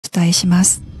伝えしま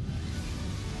す。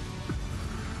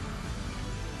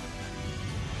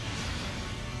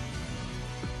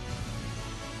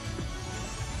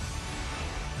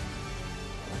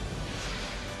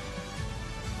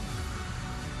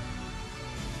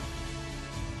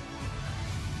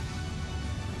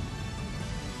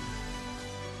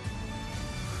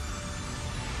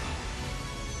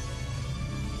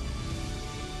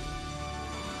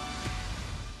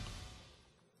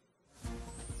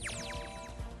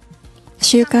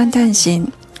週刊単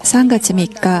身3月3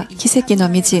日、奇跡の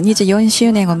道24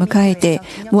周年を迎えて、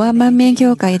モア満面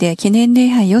教会で記念礼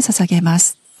拝を捧げま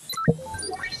す。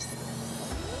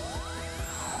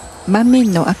満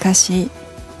民の証。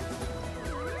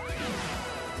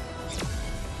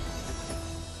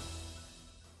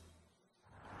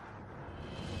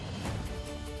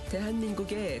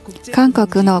韓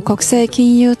国の国際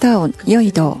金融タウン、ヨ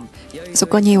イド。そ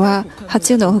こには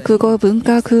初の複合文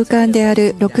化空間であ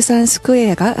る63スク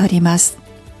エアがあります。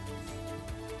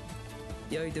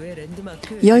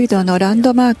ヨイドのラン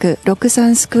ドマーク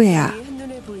63スクエア。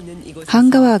ハン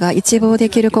川が一望で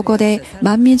きるここで、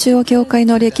満民中央教会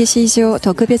の歴史上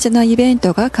特別なイベン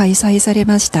トが開催され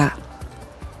ました。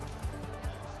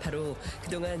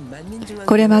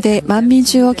これまで満民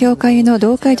中央教会の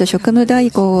同会と職務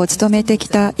代行を務めてき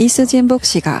たイ・スジン牧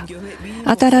師が、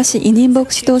新しい委任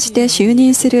牧師として就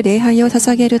任する礼拝を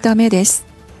捧げるためです。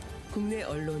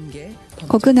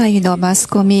国内のマス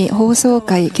コミ、放送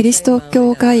会、キリスト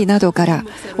教会などから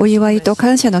お祝いと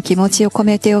感謝の気持ちを込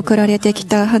めて贈られてき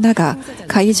た花が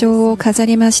会場を飾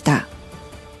りました。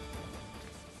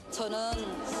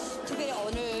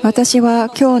私は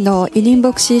今日の委任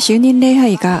牧師就任礼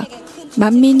拝が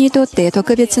万民にとって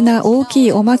特別な大き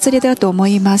いお祭りだと思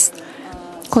います。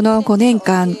この5年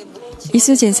間、イ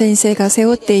スジン先生が背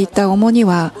負っていた重荷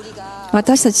は、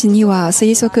私たちには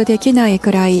推測できない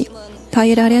くらい、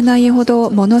耐えられないほど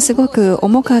ものすごく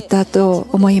重かったと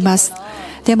思います。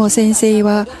でも先生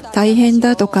は大変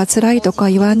だとか辛いとか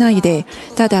言わないで、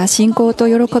ただ信仰と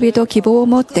喜びと希望を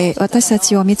持って私た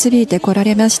ちを導いてこら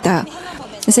れました。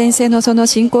先生のその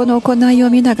信仰の行いを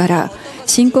見ながら、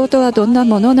信仰とはどんな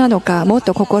ものなのかもっ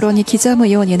と心に刻む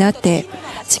ようになって、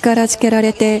力づけら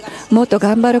れてもっと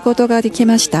頑張ることができ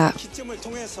ました。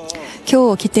今日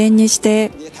を起点にし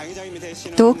て、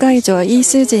同会長イ・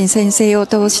スジン先生を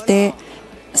通して、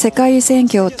世界宣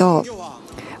教と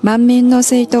万民の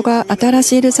生徒が新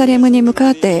しいエルサレムに向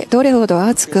かってどれほど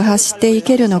熱く走ってい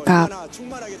けるのか、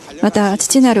また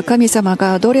父なる神様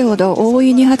がどれほど大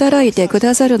いに働いてく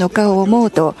ださるのかを思う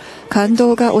と感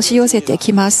動が押し寄せて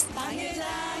きます。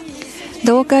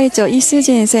同会長イ・ス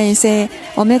ジン先生、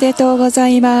おめでとうござ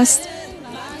います。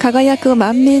輝く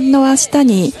万民の明日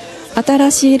に、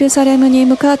新しいエルサレムに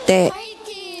向かって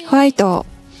ファイト。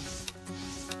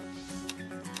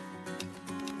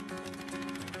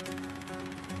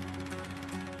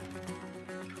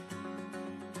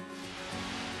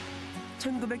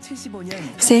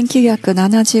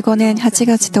1975年8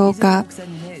月10日、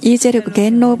イーゼルク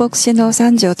元老牧師の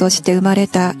三女として生まれ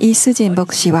たイ・スジン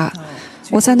牧師は、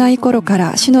幼い頃か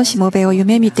ら主のしもべを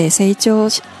夢見て成長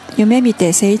し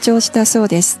たそう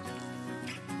です。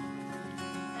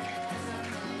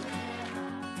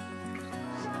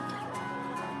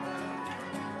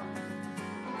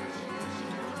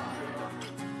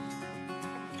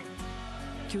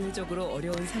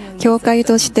教会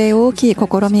として大きい試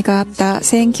みがあった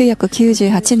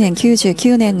1998年、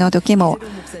99年の時も、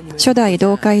初代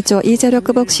同会長イ・ジェロッ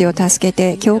ク牧師を助け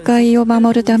て教会を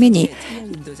守るために、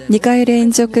2回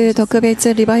連続特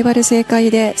別リバイバル聖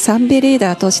会で賛美リー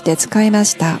ダーとして使いま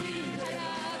した。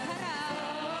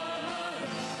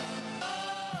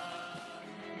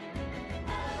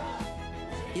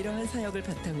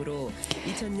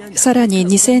さらに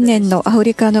2000年のアフ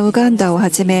リカのウガンダをは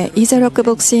じめ、イ・ジェロック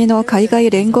牧師の海外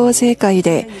連合聖会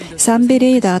で賛美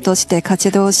リーダーとして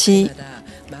活動し、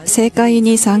聖会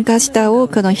に参加した多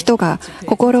くの人が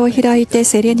心を開いて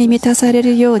聖霊に満たされ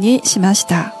るようにしまし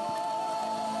た。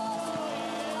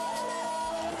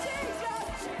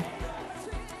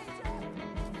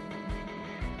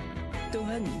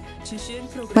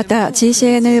また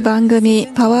GCN 番組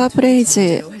パワープレイ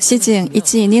ズシズン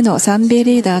1、2の賛美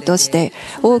リーダーとして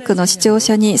多くの視聴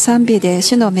者に賛美で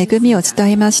主の恵みを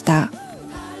伝えました。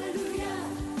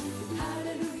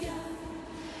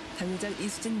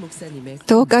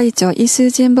同会長イ・ス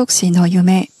ジン牧師の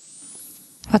夢。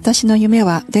私の夢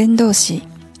は伝道師。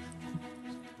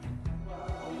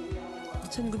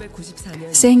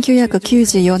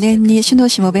1994年に主の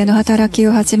しもべの働き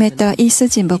を始めたイ・ス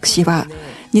ジン牧師は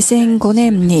2005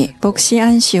年に牧師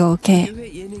安守を受け、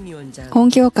本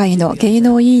教会の芸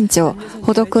能委員長、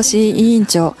施し委員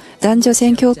長、男女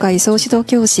宣教会総指導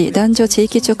教師、男女地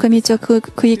域直密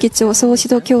区域長総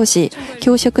指導教師、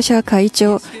教職者会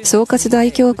長、総括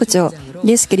代表区長、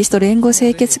イエス・キリスト連合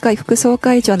清潔会副総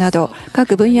会長など、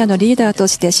各分野のリーダーと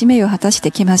して使命を果たし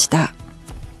てきました。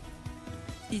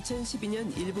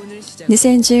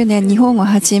2010年、日本を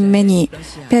はじめに、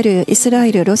ペルー、イスラ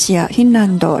エル、ロシア、フィンラ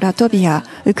ンド、ラトビア、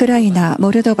ウクライナ、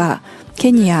モルドバ、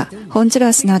ケニア、ホンジュ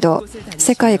ラスなど、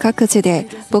世界各地で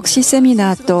牧師セミ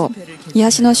ナーと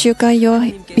癒しの集会を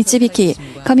導き、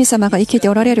神様が生きて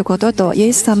おられることとイ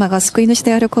エス様が救い主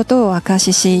であることを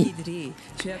証しし、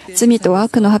罪と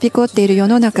悪のはびこっている世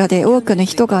の中で多くの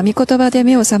人が御言葉で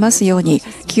目を覚ますように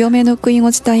清めの福音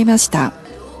を伝えました。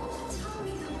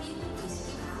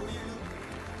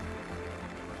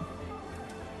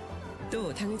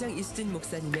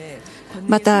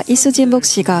また、イスジン牧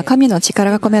師が神の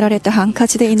力が込められたハンカ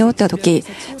チで祈ったとき、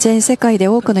全世界で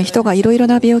多くの人がいろいろ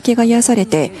な病気が癒され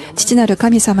て、父なる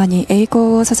神様に栄光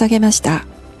を捧げました。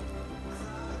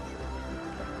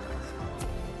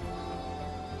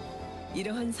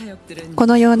こ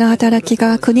のような働き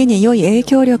が国に良い影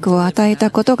響力を与え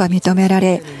たことが認めら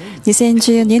れ、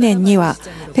2012年には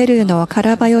ペルーのカ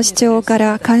ラバヨ市長か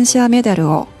ら感謝メダル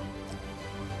を、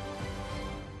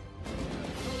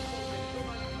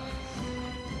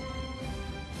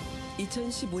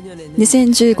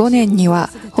2015年には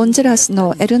ホンジュラス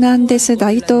のエルナンデス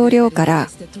大統領から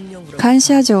感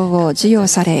謝状を授与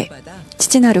され、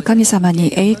父なる神様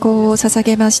に栄光を捧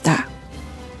げました。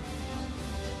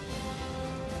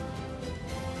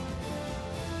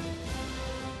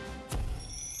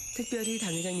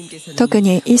特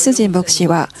にイスジン牧師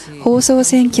は放送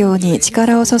宣教に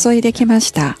力を注いできま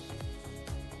した。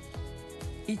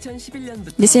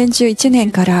2011年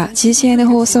から GCN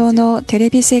放送のテレ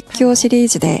ビ説教シリー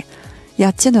ズで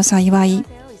8つの幸い、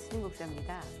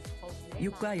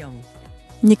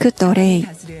肉と霊、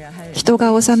人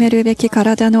が治めるべき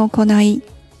体の行い、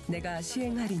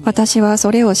私はそ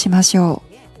れをしましょ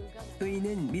う、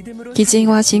義人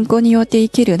は信仰によって生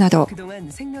きるなど、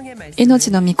命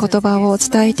の御言葉を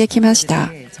伝えてきました。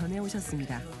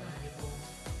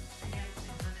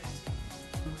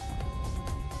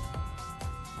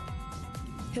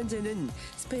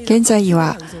現在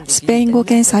はスペイン語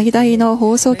圏最大の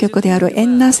放送局であるエ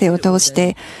ンナセを通し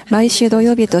て毎週土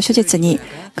曜日と祝日に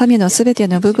神のすべて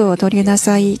の武具を取りな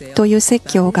さいという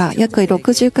説教が約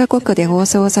60カ国で放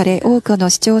送され、多くの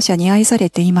視聴者に愛され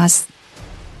ています。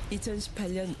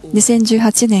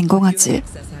2018年5月、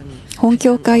本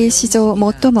教会史上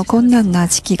最も困難な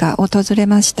時期が訪れ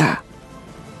ました。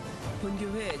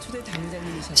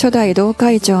初代堂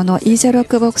会長のイージェロッ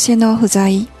ク牧師の不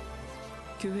在、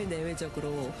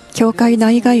教会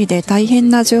内外で大変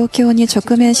な状況に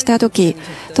直面したとき、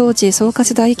当時総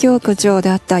括代表区長で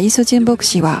あったイスジン牧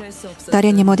師は、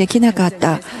誰にもできなかっ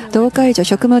た堂会長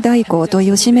職務代行とい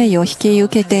う使命を引き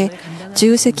受けて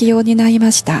重責を担い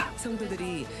ました。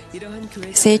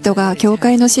生徒が教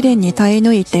会の試練に耐え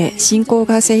抜いて信仰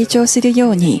が成長する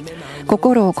ように、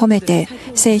心を込めて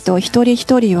生徒一人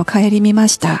一人を顧みま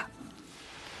した。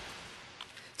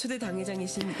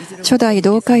初代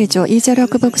堂会長イージェロッ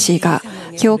ク牧師が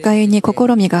教会に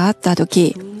試みがあったと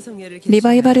き、リ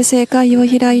バイバル聖会を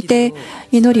開いて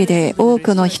祈りで多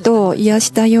くの人を癒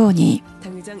したように、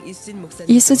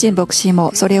イスジン牧師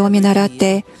もそれを見習っ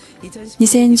て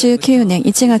2019年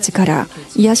1月から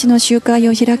癒しの集会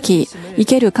を開き、生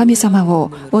ける神様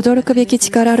を驚くべき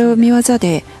力ある御業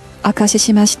で証し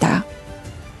しました。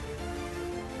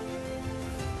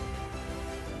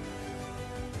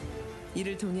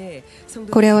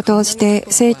これを通して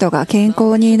生徒が健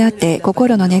康になって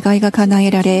心の願いが叶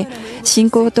えられ、信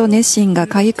仰と熱心が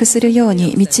回復するよう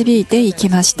に導いていき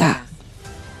ました。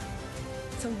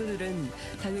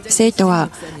生徒は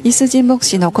イスジン牧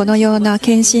師のこのような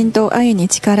献身と愛に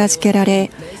力づけら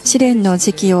れ、試練の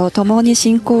時期を共に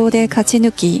信仰で勝ち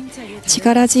抜き、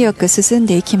力強く進ん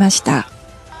でいきました。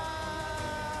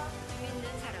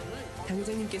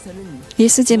イ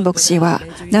スジン牧師は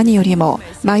何よりも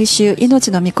毎週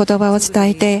命の御言葉を伝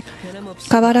えて、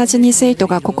変わらずに生徒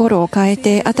が心を変え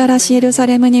て新しいエルサ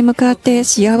レムに向かって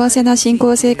幸せな信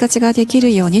仰生活ができ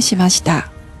るようにしまし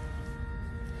た。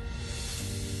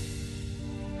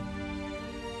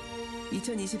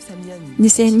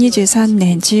2023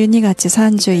年12月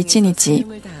31日、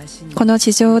この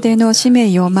地上での使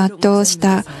命を全うし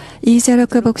たイージェロッ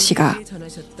ク牧師が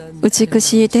美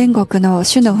しい天国の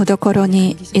主の懐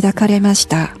に抱かれまし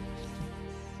た。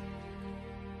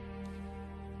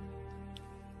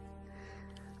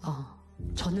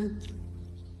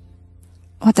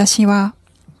私は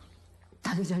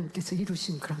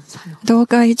堂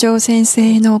会長先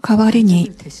生の代わり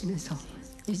に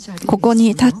ここに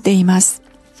立っています。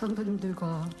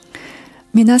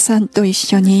皆さんと一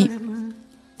緒に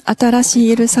新し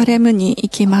いエルサレムに行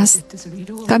きます。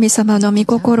神様の御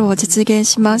心を実現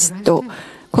しますと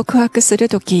告白する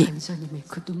とき、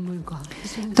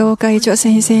堂会長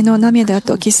先生の涙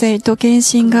と犠牲と献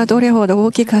身がどれほど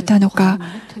大きかったのか、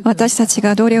私たち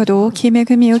がどれほど大きい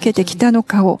恵みを受けてきたの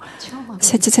かを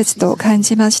切々と感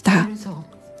じました。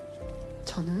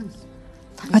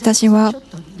私は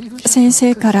先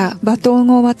生からバトン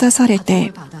を渡され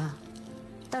て、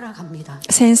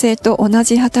先生と同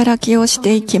じ働きをし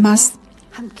ていきます。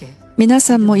皆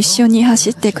さんも一緒に走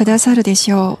ってくださるで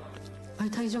しょう。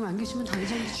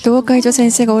堂会長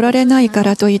先生がおられないか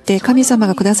らといって神様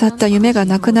がくださった夢が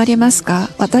なくなりますか？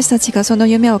私たちがその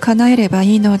夢を叶えれば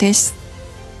いいのです。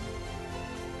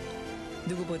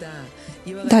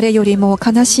誰よりも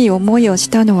悲しい思いをし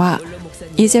たのは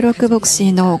イゼロック牧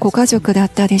師のご家族だ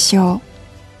ったでしょう。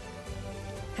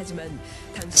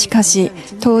しかし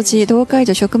当時堂会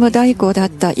長職務代行だっ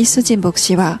たイスジン牧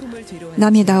師は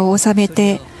涙を収め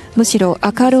て、むしろ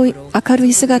明る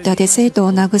い姿で生徒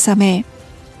を慰め、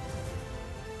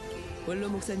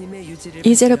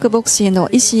イゼロック牧師の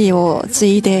意思を継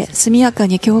いで速やか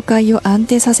に教会を安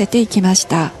定させていきまし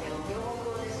た。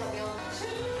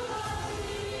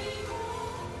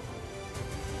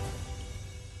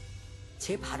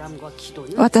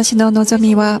私の望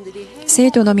みは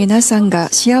生徒の皆さんが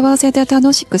幸せで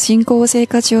楽しく信仰生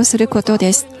活をすること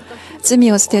です。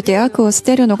罪を捨てて悪を捨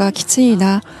てるのがきつい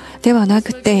なではな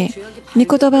くて、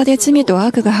御言葉で罪と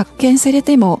悪が発見され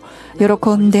ても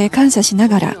喜んで感謝しな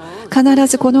がら、必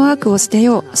ずこの悪を捨て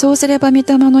よう、そうすれば御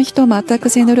霊の人全く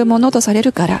せぬるものとされ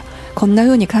るから、こんな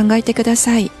風に考えてくだ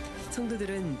さい。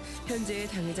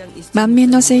万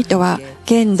民の生徒は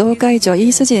現堂会長イ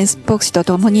ースジン牧師と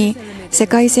共に世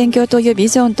界宣教というビ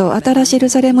ジョンと新しいエル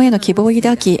サレムへの希望を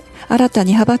抱き、新た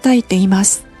に羽ばたいていま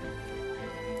す。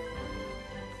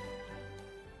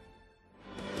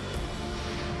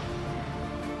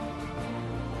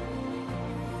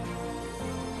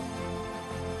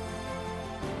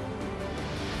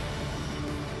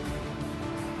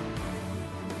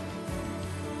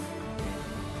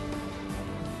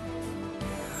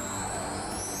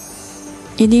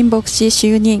イニン牧師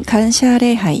就任感謝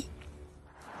礼拝。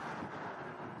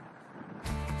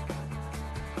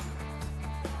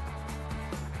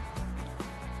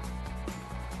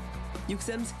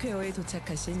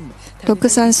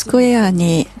63スクエア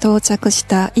に到着し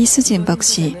たイスジン牧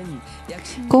師。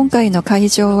今回の会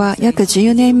場は約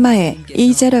10年前、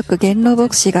イージェロック元老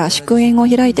牧師が祝宴を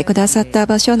開いてくださった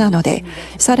場所なので、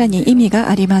さらに意味が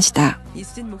ありました。イ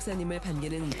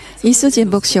スジン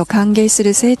牧師を歓迎す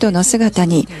る生徒の姿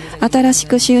に、新し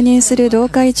く就任する堂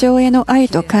会長への愛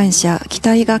と感謝、期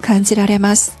待が感じられ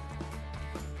ます。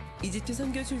エ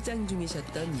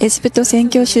ジプト宣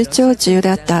教出張中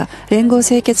だった連合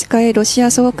清潔会ロシ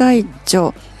ア総会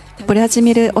長ブラジ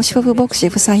ミル・オシホフ牧師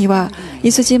夫妻は、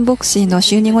イスジン牧師の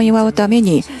就任を祝うため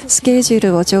にスケジュー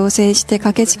ルを調整して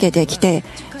駆けつけてきて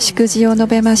祝辞を述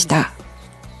べました。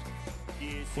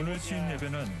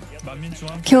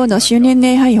今日の就任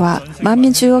礼拝は万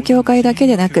民中央教会だけ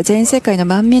でなく、全世界の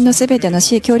万民のすべての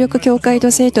市協力教会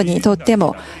と生徒にとって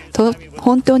も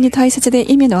本当に大切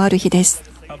で意味のある日です。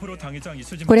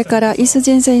これからイス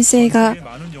ジン先生が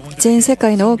全世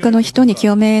界の多くの人に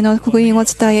清めの福音を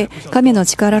伝え、神の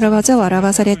力の技を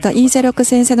表されたイーゼロック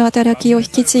先生の働きを引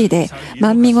き継いで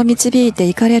万民を導いて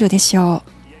いかれるでしょ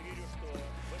う。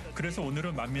今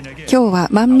日は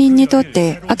万民にとっ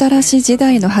て新しい時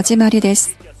代の始まりで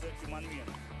す。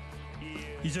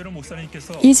イー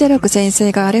ゼロック先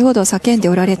生があれほど叫んで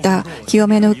おられた清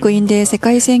めの福音で世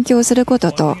界宣教するこ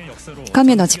とと、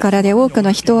神の力で多く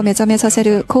の人を目覚めさせ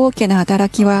る高貴な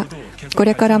働きはこ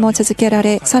れからも続けら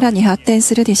れ、さらに発展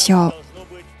するでしょう。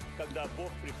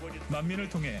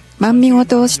万民を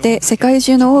通して世界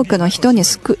中の多くの人に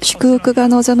祝福が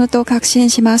望むと確信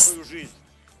します。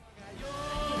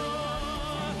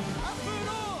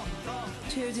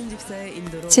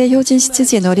チェヒョジン執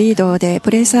事のリードでプ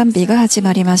レ賛美が始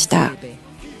まりました。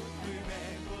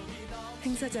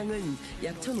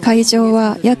会場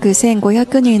は約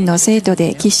1500人の生徒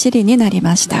でぎっしりになり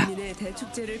ました。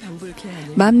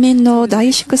万民の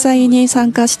大祝祭に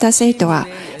参加した生徒は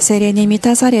聖霊に満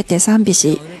たされて賛美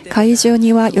し、会場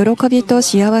には喜びと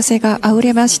幸せがあふ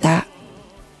れました。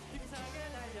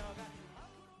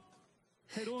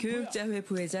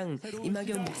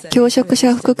教職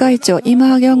者副会長イ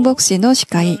マーギョン牧師の司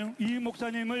会。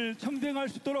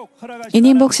イ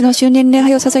ニン牧師の就任礼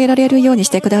拝を捧げられるようにし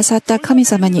てくださった神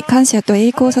様に感謝と栄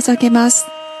光を捧げます。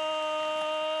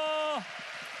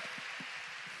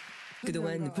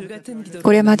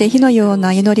これまで火のよう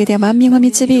な祈りで万民を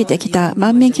導いてきた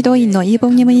万民기도員のイ・ボ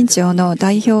ンニム委員長の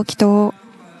代表祈祷。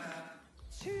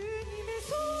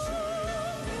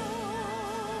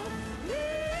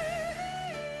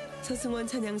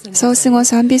ソース語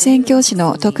賛美宣教師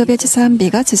の特別賛美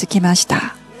が続きまし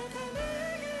た。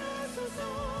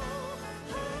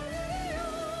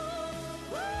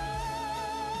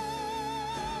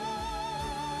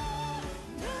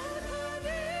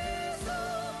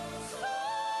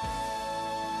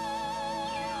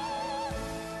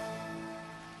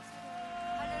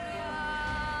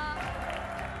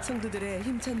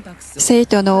生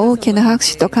徒の大きな拍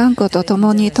手と歓呼とと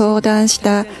もに登壇し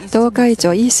た堂会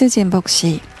長イ・スジン牧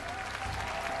師。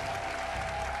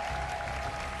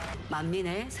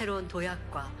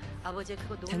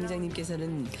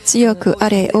強くあ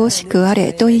れ、惜しくあ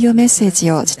れというメッセー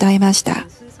ジを伝えました。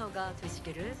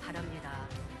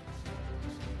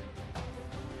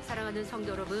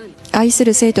愛す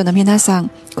る生徒の皆さ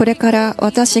ん、これから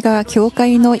私が教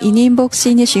会の委任牧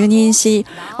師に就任し、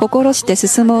心して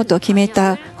進もうと決め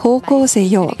た方向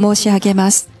性を申し上げ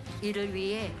ます。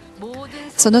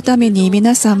そのために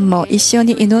皆さんも一緒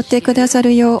に祈ってくださ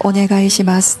るようお願いし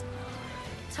ます。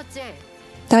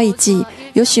第一、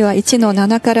ヨシュア1の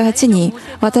7から8に、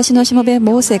私のしもべ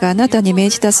モーセがあなたに命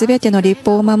じたすべての律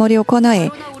法を守り行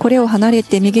え、これを離れ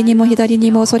て右にも左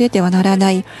にもそれてはなら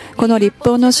ない。この律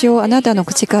法の詩をあなたの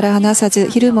口から離さず、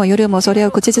昼も夜もそれ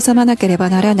を口ずさまなければ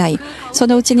ならない。そ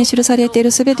のうちに記されてい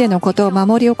るすべてのことを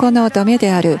守り行うため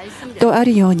である。とあ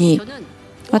るように、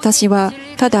私は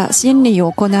ただ真理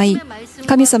を行い、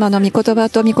神様の御言葉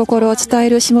と御心を伝え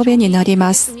るしもべになり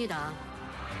ます。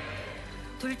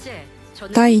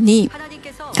第2、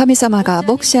神様が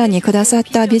牧者にくださっ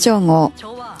たビジョンを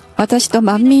私と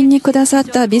万民にくださっ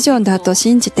たビジョンだと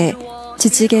信じて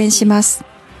実現します。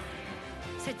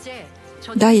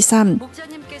第3、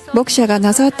牧者が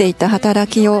なさっていた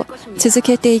働きを続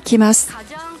けていきます。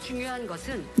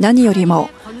何よりも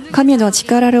神の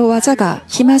力の技が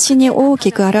日増しに大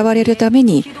きく現れるため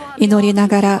に祈りな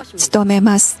がら努め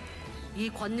ます。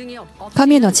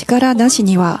神の力なし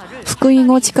には福音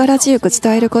を力強く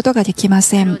伝えることができま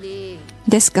せん。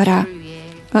ですから、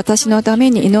私のため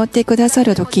に祈ってくださ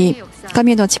るとき、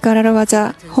神の力の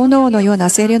技、炎のような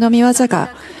聖霊の御業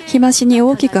が日増しに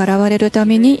大きく現れるた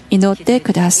めに祈って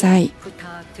ください。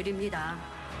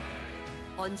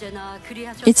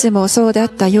いつもそうだっ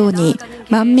たように、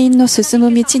万民の進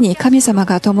む道に神様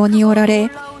が共におら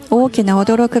れ、大きな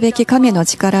驚くべき神の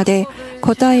力で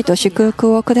答えと祝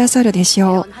福をくださるでし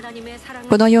ょう。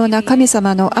このような神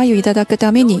様の愛をいただく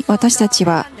ために私たち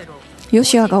は、ヨ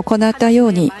シュアが行ったよ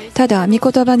うに、ただ御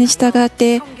言葉に従っ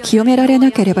て清められ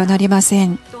なければなりませ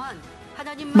ん。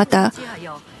また、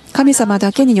神様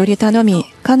だけにより頼み、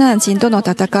カナン人との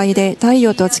戦いで太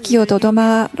陽と月をとど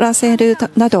まらせる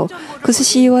など、苦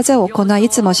しい技を行い、い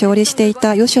つも勝利してい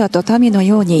たヨシュアと民の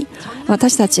ように、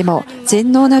私たちも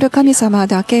全能なる神様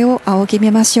だけを仰ぎ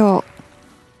見ましょう。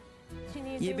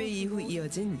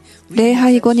礼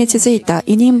拝後に続いた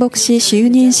委任牧師就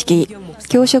任式、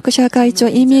教職者会長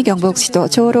イ・ミギョン牧師と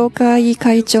長老会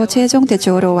会長チェ・ジョンテ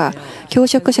長老は、教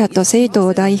職者と生徒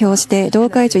を代表して同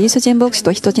会長イ・スジン牧師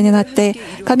と一つになって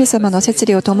神様の摂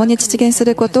理を共に実現す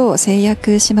ることを誓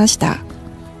約しました。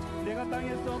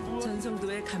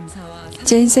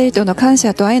全生徒の感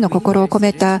謝と愛の心を込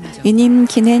めた委任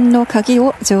記念の鍵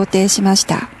を贈呈しまし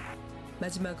た。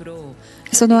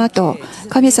その後、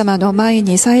神様の前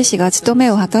に祭司が務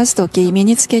めを果たすとき身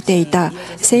につけていた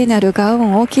聖なるガウ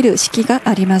ンを着る式が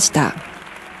ありました。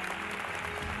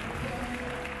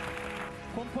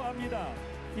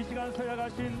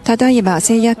ただいま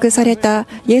誓約された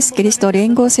イエス・キリスト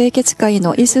連合清潔会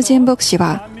のイスジン牧師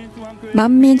は、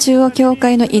万民中央教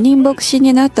会の委任牧師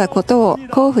になったことを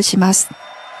交付します。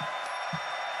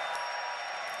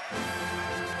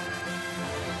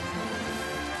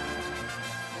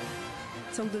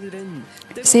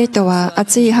生徒は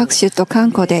熱い拍手と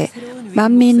歓呼で、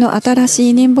万民の新しい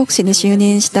委任牧師に就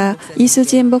任したイス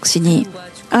ジン牧師に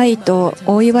愛と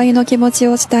お祝いの気持ち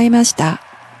を伝えました。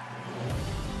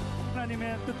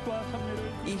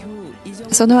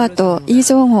その後、イ・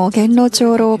ジョンホ元老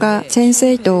長老が全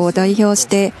生徒を代表し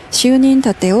て就任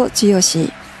盾を授与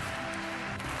し、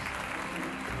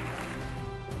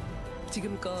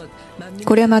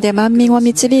これまで万民を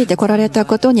導いてこられた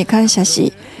ことに感謝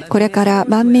し、これから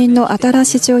万民の新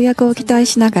しい跳躍を期待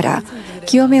しながら、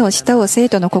清めを慕う生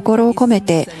徒の心を込め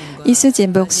て、イスジ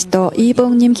ン牧師とイ・ボ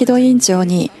ンニム기도委員長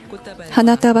に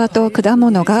花束と果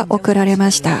物が贈られ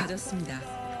ました。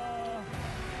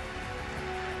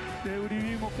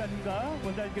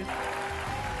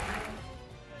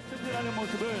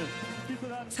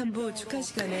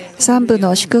3部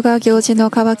の祝賀行事の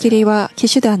皮切りは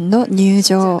騎手団の入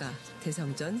場、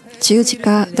十字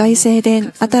架、大聖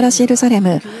殿、新しいエルサレ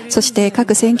ム、そして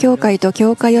各宣教会と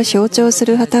教会を象徴す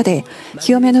る旗で、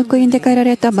清めの福音で変えら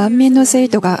れた万民の生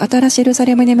徒が新しいエルサ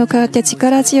レムに向かって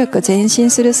力強く前進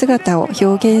する姿を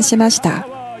表現しました。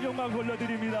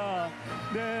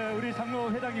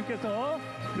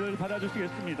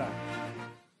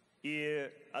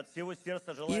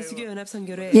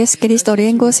イエス・キリスト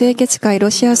連合清潔会ロ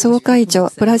シア総会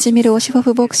長ブラジミル・オシホ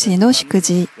フ牧師の祝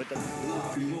辞。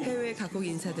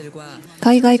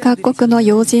海外各国の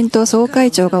要人と総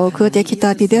会長が送ってき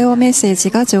たビデオメッセージ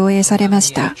が上映されま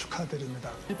した。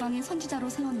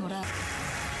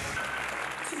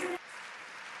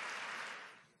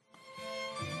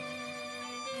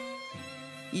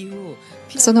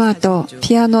その後、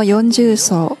ピアノ40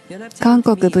奏、韓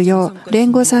国舞踊、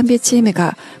連合賛美チーム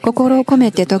が心を込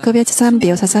めて特別賛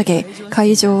美を捧げ、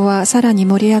会場はさらに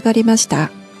盛り上がりまし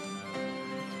た。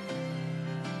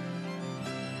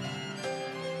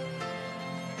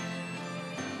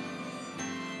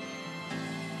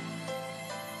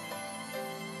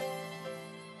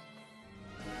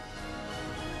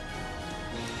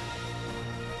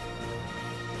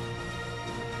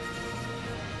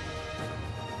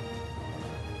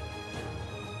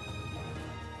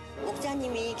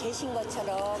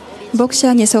牧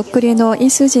者にそっくりのイ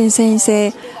スジン先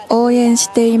生、応援し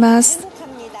ています。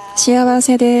幸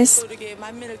せです。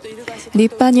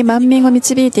立派に万民を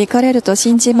導いていかれると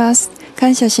信じます。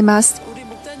感謝します。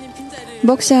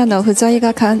牧者の不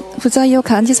在を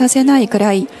感じさせないく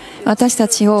らい、私た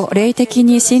ちを霊的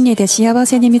に真理で幸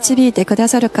せに導いてくだ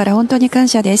さるから本当に感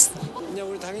謝です。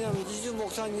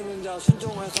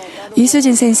イスジ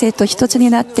ン先生と一つに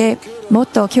なって、もっ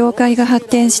と教会が発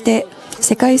展して、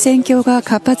世界宣教が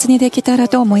活発にできたら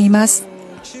と思います。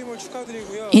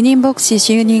委任牧師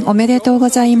就任おめでとうご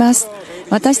ざいます。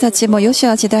私たちもヨシ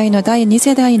ュア時代の第2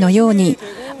世代のように、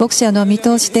牧者の身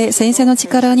として先生の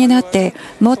力になって、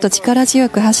もっと力強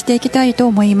く走っていきたいと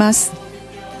思います。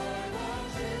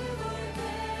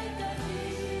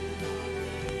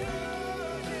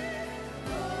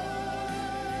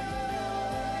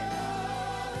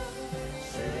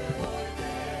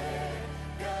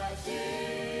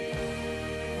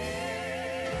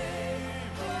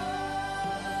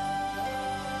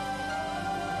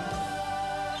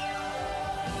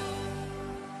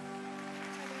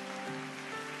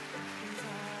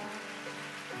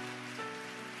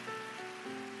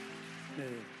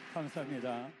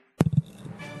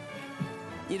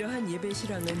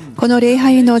この礼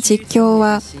拝の実況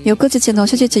は、翌日の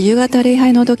初日夕方礼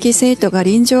拝の時、生徒が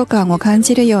臨場感を感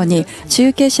じるように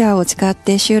中継車を使っ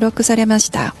て収録されまし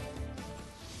た。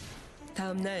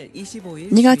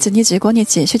2月25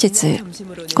日主日、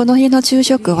この日の昼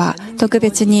食は特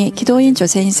別に木戸院長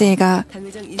先生が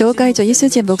堂会長イス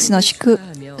ジン牧師の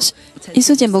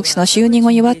就任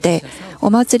を祝ってお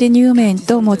祭り入麺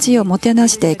と餅をもてな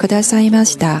してくださいま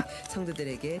した。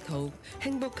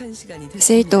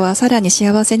生徒はさらに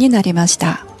幸せになりまし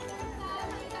た。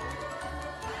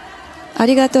あ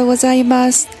りがとうござい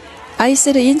ます。愛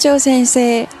する院長先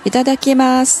生、いただき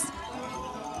ます。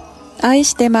愛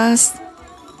してます。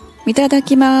いただ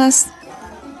きます。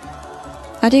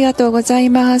ありがとうござい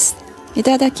ます。い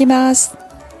ただきます。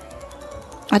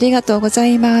ありがとうござ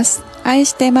います。愛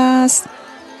してます。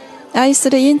愛す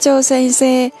る院長先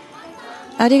生、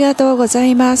ありがとうござ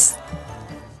います。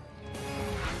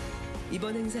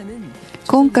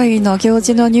今回の行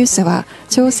事のニュースは、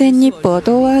朝鮮日報、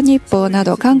東亜日報な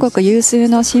ど韓国有数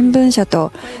の新聞社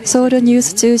とソウルニュー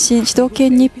ス通信、首都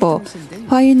圏日報、フ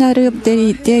ァイナルデ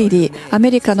イリー、ア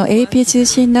メリカの AP 通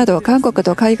信など韓国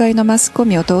と海外のマスコ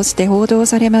ミを通して報道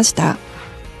されました。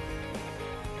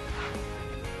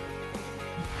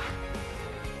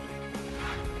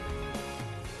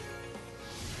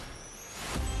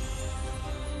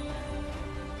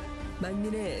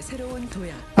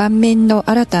万民の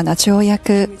新たな跳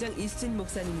躍、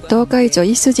堂会長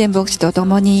イスジン牧師と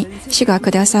共に主がく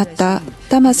ださった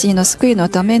魂の救いの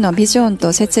ためのビジョン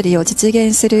と摂理を実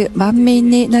現する万民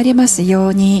になりますよ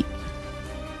うに。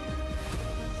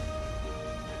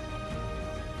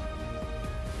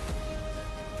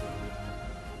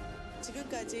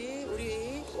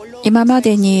今ま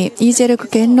でにイージェルク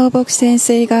堅牢牧師先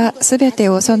生がすべて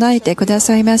を備えてくだ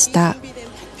さいました。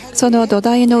その土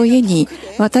台の上に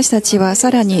私たちはさ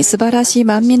らに素晴らしい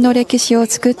万民の歴史を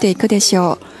作っていくでし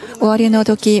ょう。終わりの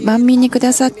時、万民にく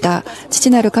ださった父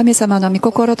なる神様の御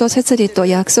心と摂理と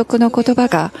約束の言葉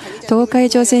が堂会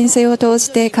長先生を通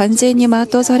して完全に全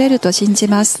うされると信じ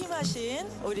ます。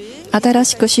新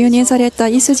しく就任された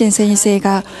イスジン先生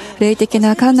が霊的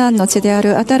なカナンの地であ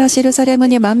る新しいエルサレム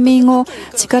に万民を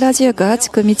力強く熱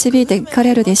く導いていか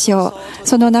れるでしょう。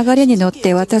その流れに乗っ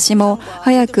て私も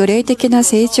早く霊的な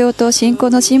成長と信仰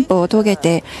の進歩を遂げ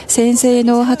て先生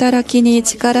の働きに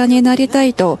力になりた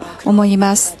いと思い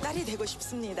ます。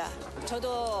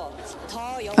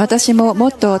私もも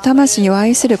っと魂を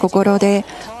愛する心で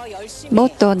も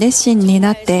っと熱心に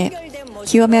なって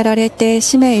清められて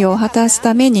使命を果たす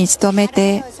ために努め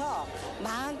て、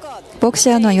牧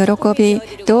者の喜び、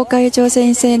堂会長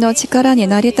先生の力に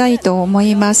なりたいと思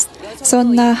います。そ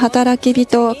んな働き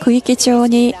人、区域長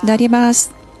になりま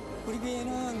す。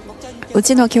う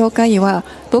ちの教会は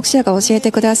牧者が教え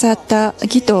てくださった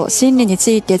義と真理につ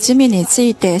いて、罪につ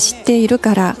いて知っている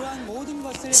から、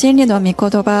真理の御言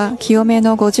葉、清め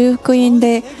の50福音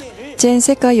で全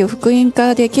世界を福音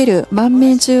化できる万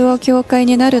民中央教会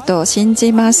になると信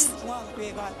じます。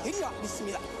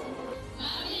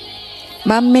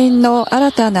万民の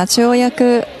新たな跳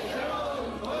躍、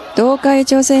堂会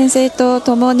長先生と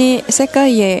共に世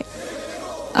界へ、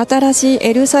新しい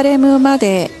エルサレムま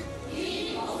で、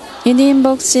委任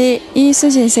牧師イ・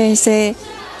スジン先生、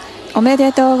おめ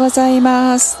でとうござい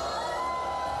ます。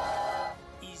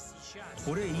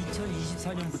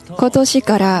今年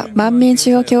から万民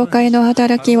中央教会の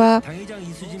働きは、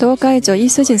堂会長イ・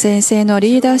スジン先生の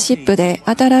リーダーシップで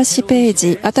新しいペー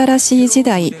ジ、新しい時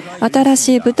代、新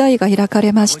しい舞台が開か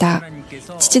れました。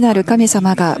父なる神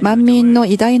様が万民の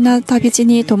偉大な旅路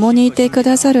に共にいてく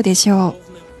ださるでしょ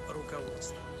う。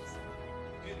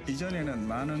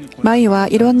前は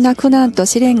いろんな苦難と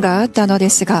試練があったので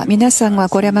すが、皆さんは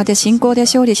これまで信仰で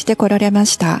勝利してこられま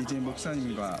した。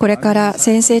これから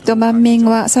先生と万民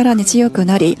はさらに強く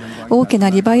なり、大きな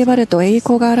リバイバルと栄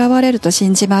光が現れると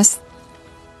信じます。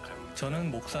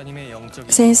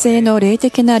先生の霊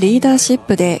的なリーダーシッ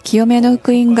プで清めの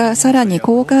福音がさらに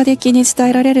効果的に伝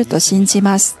えられると信じ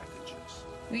ます。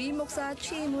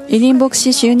委任牧師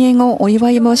就任をお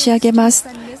祝い申し上げます。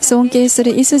尊敬す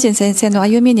るイスジン先生の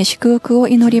歩みに祝福を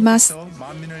祈ります。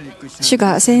主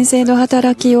が先生の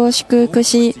働きを祝福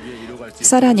し、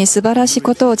さらに素晴らしい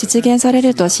ことを実現され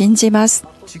ると信じます。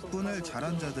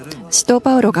使徒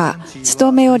パウロが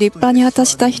務めを立派に果た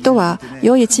した人は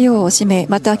良い知恵を惜しめ、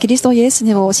またキリストイエス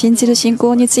を信じる信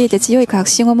仰について強い確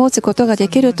信を持つことがで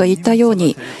きるといったよう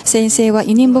に、先生は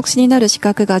委任牧師になる資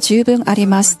格が十分あり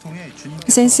ます。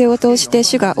先生を通して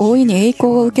主が大いに栄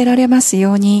光を受けられます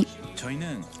ように。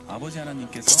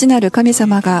父なる神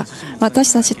様が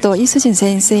私たちとイスジン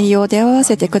先生を出会わ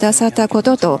せてくださったこ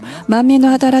とと、万民の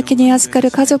働きに預か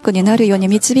る家族になるように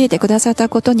導いてくださった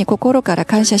ことに心から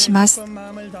感謝します。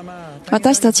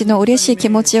私たちの嬉しい気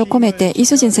持ちを込めてイ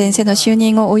スジン先生の就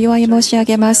任をお祝い申し上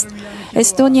げます。エ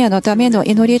ストニアのための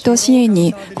祈りと支援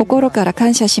に心から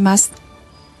感謝します。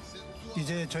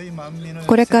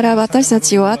これから私た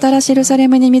ちを新しいエルサレ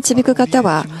ムに導く方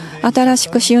は、新し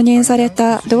く就任され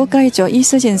た堂会長イ・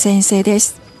スジン先生で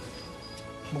す。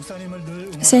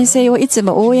先生をいつ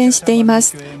も応援していま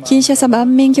す。キンシャサ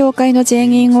万民教会の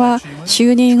全員は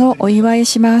就任をお祝い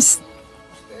します。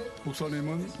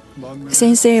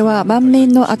先生は万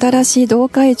民の新しい堂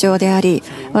会長であり、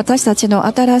私たちの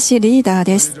新しいリーダー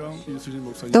です。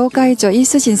堂会長イ・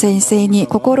スジン先生に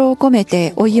心を込め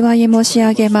てお祝い申し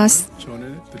上げます。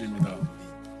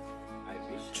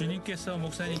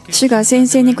主が先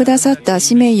生にくださった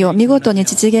使命を見事に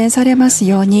実現されます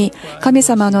ように、神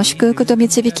様の祝福と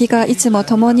導きがいつも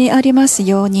共にあります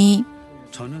ように。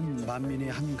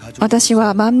私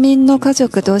は万民の家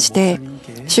族として、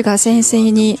主が先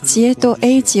生に知恵と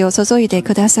英知を注いで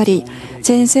くださり、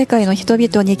全世界の人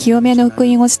々に清めの福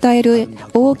音を伝える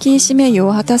大きい使命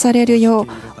を果たされるよ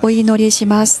うお祈りし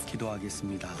ます。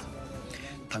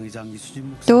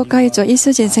堂会長イ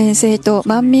スジン先生と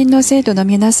万民の生徒の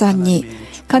皆さんに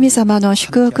神様の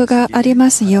祝福があり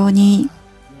ますように。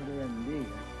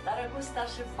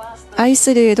愛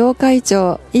する堂会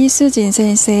長イスジン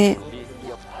先生、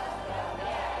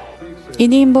委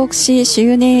任牧師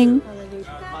就任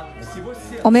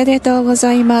おめでとうご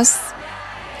ざいます。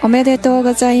おめでとう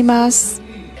ございます。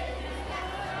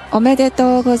おめで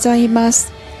とうございま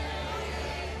す。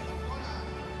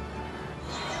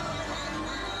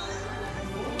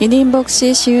委任牧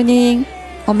師就任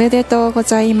おめでとうご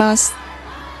ざいます。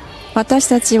私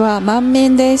たちは万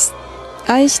民です。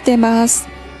愛してます。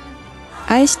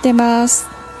愛してます。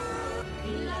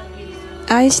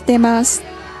愛してます。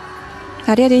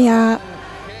ハレルヤ。